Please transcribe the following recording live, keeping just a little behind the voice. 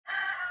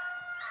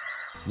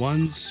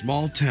One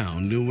small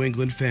town New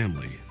England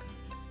family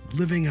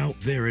living out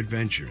their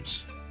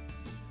adventures,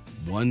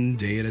 one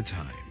day at a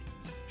time,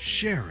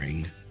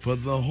 sharing for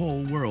the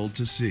whole world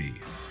to see.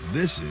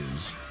 This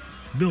is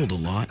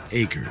Build-A-Lot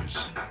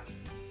Acres.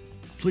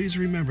 Please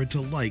remember to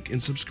like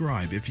and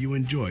subscribe if you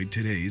enjoyed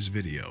today's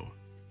video.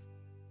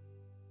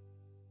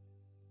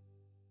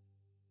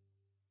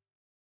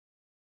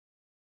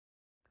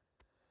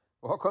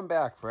 Welcome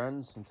back,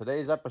 friends. In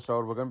today's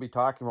episode, we're going to be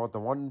talking about the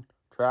one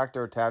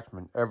tractor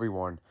attachment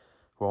everyone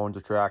who owns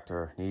a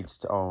tractor needs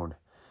to own.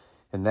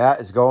 And that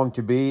is going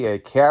to be a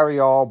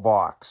carry-all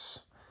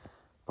box.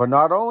 But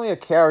not only a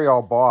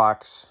carry-all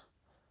box,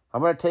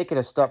 I'm going to take it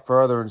a step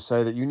further and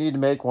say that you need to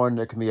make one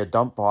that can be a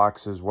dump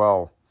box as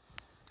well.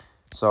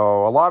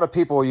 So a lot of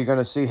people you're going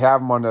to see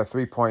have them on their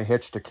three-point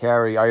hitch to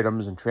carry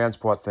items and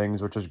transport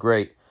things, which is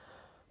great.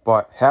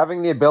 But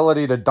having the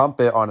ability to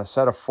dump it on a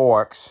set of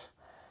forks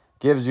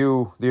gives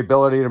you the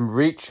ability to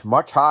reach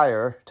much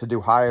higher to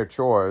do higher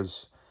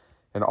chores,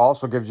 and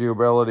also gives you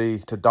ability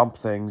to dump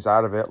things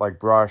out of it like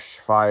brush,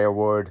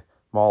 firewood,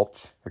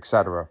 mulch,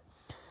 etc.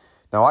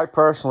 Now I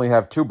personally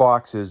have two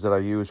boxes that I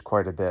use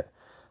quite a bit.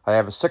 I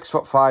have a 6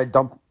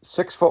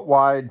 foot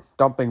wide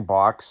dumping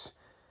box,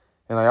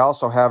 and I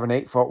also have an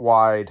 8 foot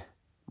wide,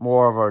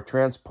 more of a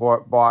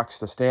transport box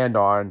to stand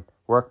on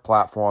work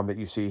platform that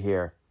you see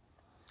here.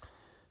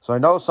 So I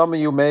know some of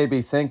you may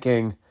be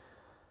thinking,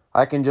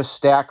 I can just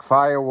stack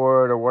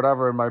firewood or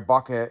whatever in my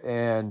bucket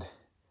and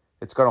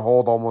it's going to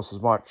hold almost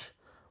as much.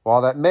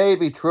 While that may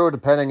be true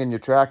depending on your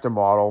tractor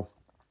model,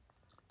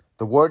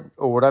 the wood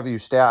or whatever you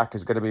stack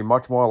is going to be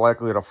much more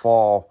likely to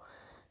fall,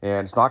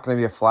 and it's not going to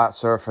be a flat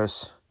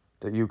surface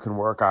that you can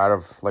work out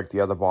of like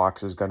the other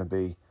box is going to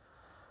be.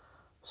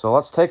 So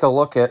let's take a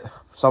look at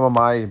some of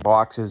my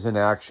boxes in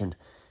action.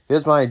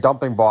 Here's my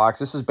dumping box.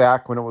 This is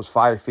back when it was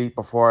 5 feet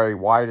before I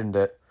widened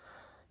it.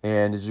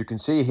 And as you can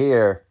see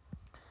here,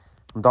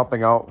 I'm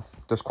dumping out,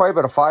 there's quite a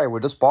bit of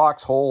firewood. This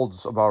box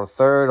holds about a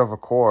third of a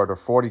cord, or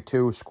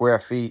 42 square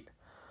feet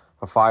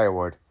of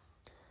firewood.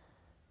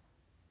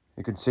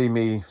 You can see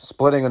me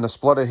splitting in the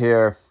splitter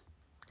here.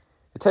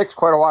 It takes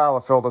quite a while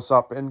to fill this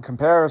up. In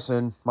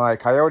comparison, my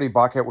Coyote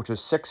bucket, which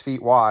is 6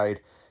 feet wide,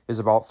 is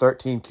about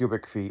 13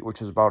 cubic feet,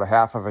 which is about a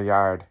half of a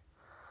yard.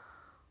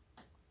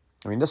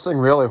 I mean, this thing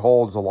really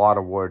holds a lot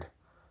of wood.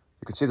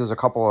 You can see there's a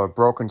couple of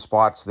broken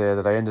spots there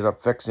that I ended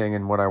up fixing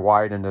and when I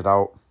widened it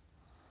out.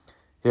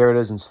 Here it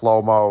is in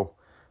slow-mo.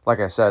 Like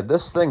I said,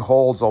 this thing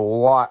holds a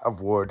lot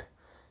of wood.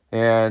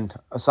 And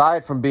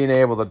aside from being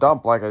able to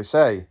dump, like I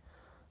say,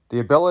 the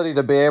ability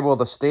to be able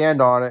to stand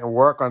on it and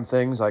work on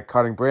things like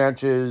cutting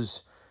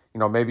branches,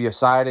 maybe you're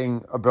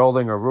siding a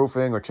building or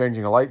roofing or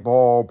changing a light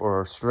bulb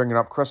or stringing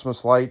up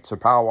Christmas lights or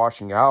power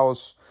washing your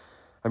house.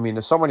 I mean,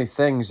 there's so many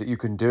things that you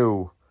can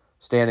do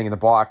standing in the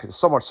box. It's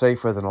so much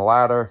safer than a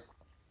ladder.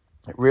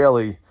 It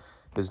really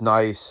is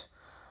nice.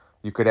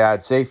 You could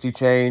add safety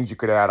chains. You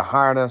could add a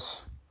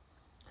harness.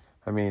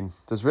 I mean,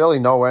 there's really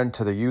no end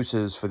to the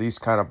uses for these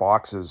kind of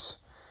boxes.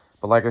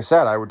 But like I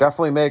said, I would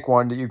definitely make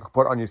one that you could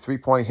put on your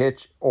three-point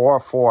hitch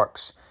or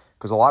forks,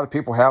 because a lot of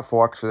people have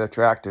forks for their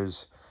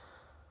tractors.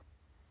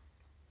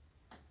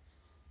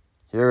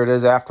 Here it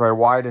is after I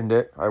widened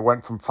it. I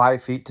went from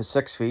 5 feet to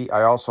 6 feet.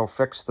 I also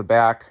fixed the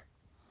back.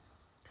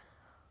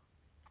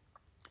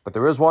 But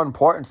there is one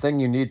important thing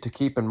you need to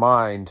keep in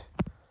mind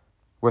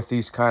with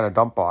these kind of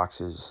dump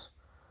boxes.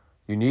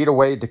 You need a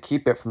way to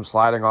keep it from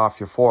sliding off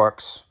your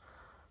forks,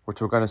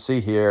 which we're going to see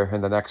here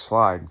in the next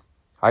slide.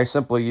 I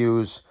simply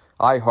use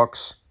eye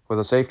hooks with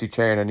a safety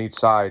chain on each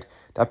side.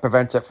 That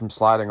prevents it from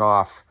sliding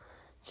off,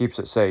 keeps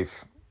it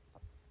safe.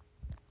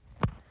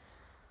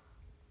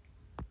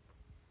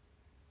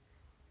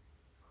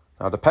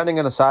 Now, depending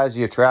on the size of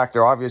your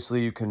tractor,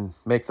 obviously you can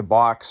make the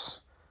box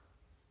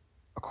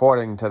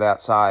according to that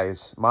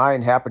size.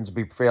 Mine happens to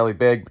be fairly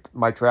big. But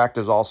my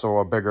tractor is also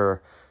a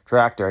bigger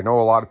tractor. I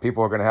know a lot of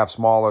people are going to have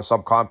smaller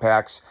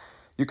subcompacts.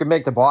 You can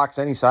make the box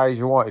any size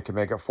you want. You can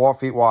make it 4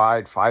 feet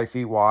wide, 5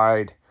 feet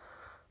wide,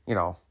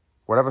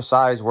 whatever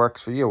size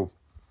works for you.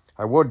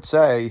 I would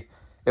say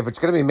if it's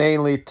going to be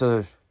mainly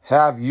to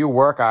have you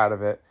work out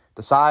of it,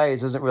 the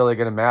size isn't really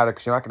going to matter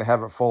because you're not going to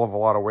have it full of a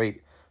lot of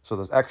weight. So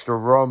there's extra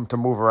room to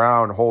move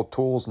around, hold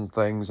tools and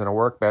things, and a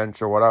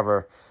workbench or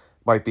whatever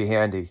might be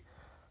handy.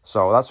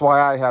 So that's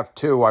why I have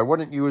two. I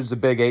wouldn't use the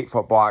big 8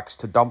 foot box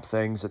to dump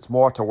things. It's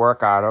more to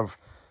work out of,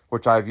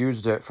 which I've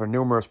used it for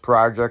numerous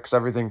projects,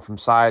 everything from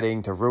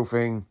siding to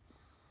roofing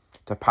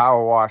to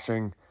power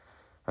washing.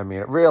 I mean,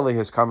 it really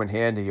has come in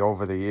handy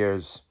over the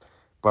years.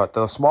 But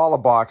the smaller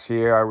box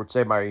here, I would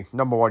say my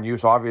number one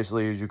use,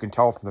 obviously, as you can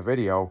tell from the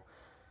video,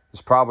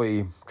 is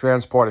probably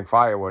transporting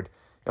firewood.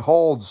 It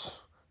holds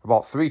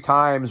about 3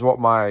 times what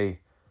my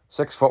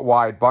 6 foot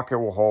wide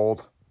bucket will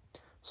hold.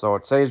 So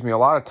it saves me a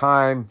lot of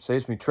time,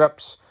 saves me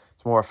trips.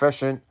 It's more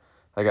efficient.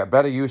 I got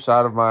better use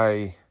out of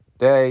my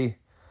day.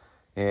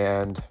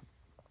 And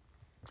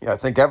yeah, I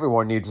think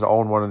everyone needs to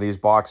own one of these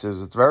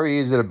boxes. It's very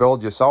easy to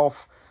build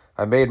yourself.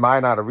 I made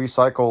mine out of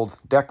recycled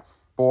deck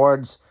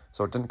boards,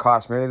 so it didn't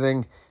cost me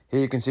anything. Here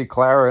you can see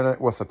Clara in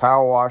it with the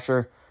power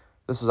washer.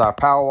 This is our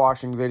power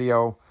washing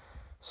video.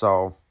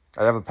 So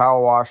I have the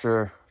power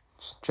washer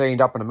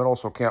chained up in the middle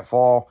so it can't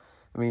fall.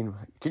 I mean,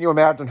 can you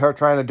imagine her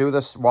trying to do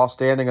this while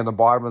standing in the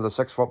bottom of the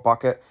 6-foot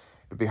bucket?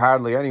 It'd be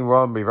hardly any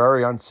room, be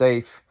very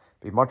unsafe,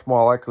 be much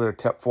more likely to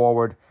tip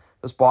forward.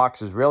 This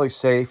box is really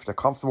safe. It's a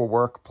comfortable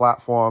work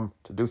platform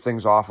to do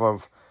things off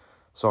of.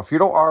 So if you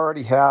don't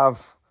already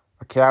have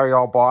a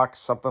carry-all box,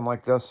 something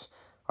like this,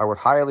 I would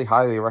highly,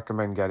 highly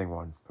recommend getting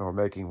one or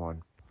making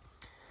one.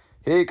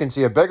 Here you can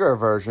see a bigger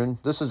version.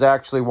 This is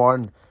actually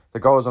one that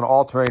goes on an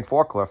all-terrain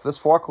forklift. This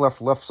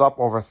forklift lifts up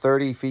over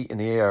 30 feet in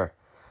the air.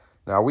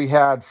 Now, we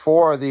had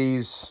 4 of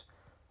these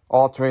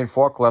all-terrain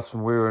forklifts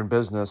when we were in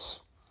business,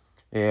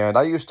 and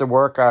I used to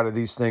work out of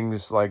these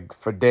things like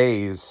for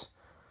days,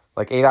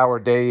 like 8-hour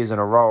days in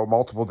a row,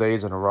 multiple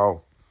days in a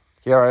row.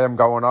 Here I am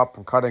going up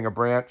and cutting a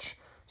branch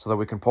so that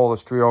we can pull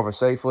this tree over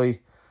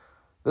safely.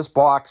 This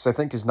box, I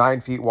think, is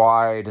 9 feet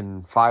wide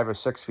and 5 or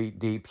 6 feet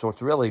deep, so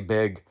it's really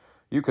big.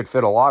 You could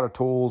fit a lot of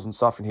tools and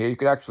stuff in here. You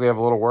could actually have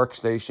a little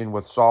workstation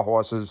with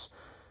sawhorses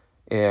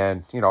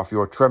and, you know, if you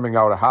were trimming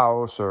out a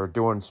house or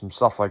doing some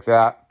stuff like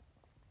that.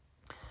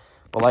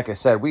 But like I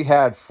said, we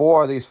had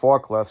 4 of these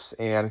forklifts,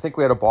 and I think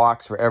we had a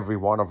box for every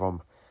one of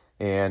them.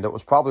 And it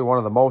was probably one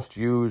of the most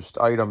used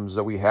items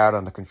that we had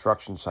on the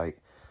construction site.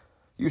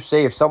 You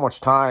save so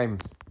much time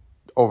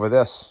over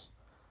this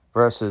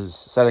versus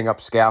setting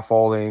up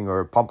scaffolding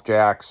or pump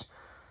jacks.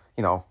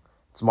 You know,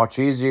 it's much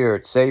easier,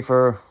 it's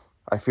safer.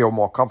 I feel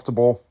more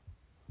comfortable.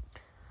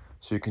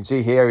 So you can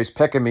see here he's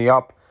picking me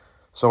up.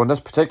 So in this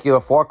particular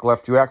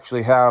forklift, you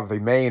actually have the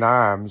main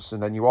arms,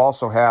 and then you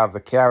also have the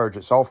carriage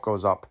itself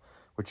goes up,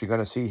 which you're going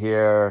to see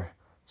here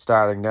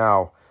starting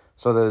now.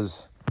 So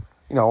there's,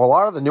 you know, a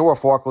lot of the newer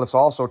forklifts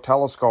also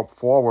telescope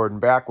forward and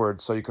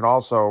backwards, so you can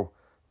also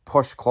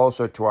push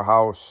closer to a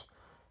house,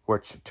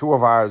 which 2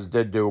 of ours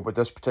did do, but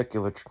this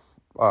particular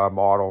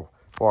model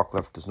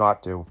forklift does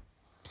not do.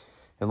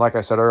 And like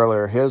I said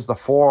earlier, here's the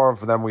 4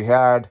 of them we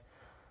had.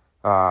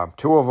 2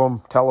 of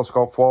them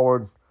telescope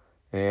forward,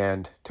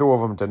 and 2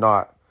 of them did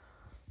not.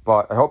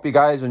 But I hope you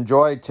guys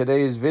enjoyed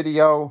today's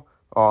video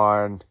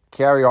on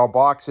carry-all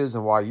boxes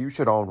and why you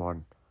should own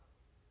one.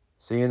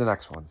 See you in the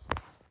next one.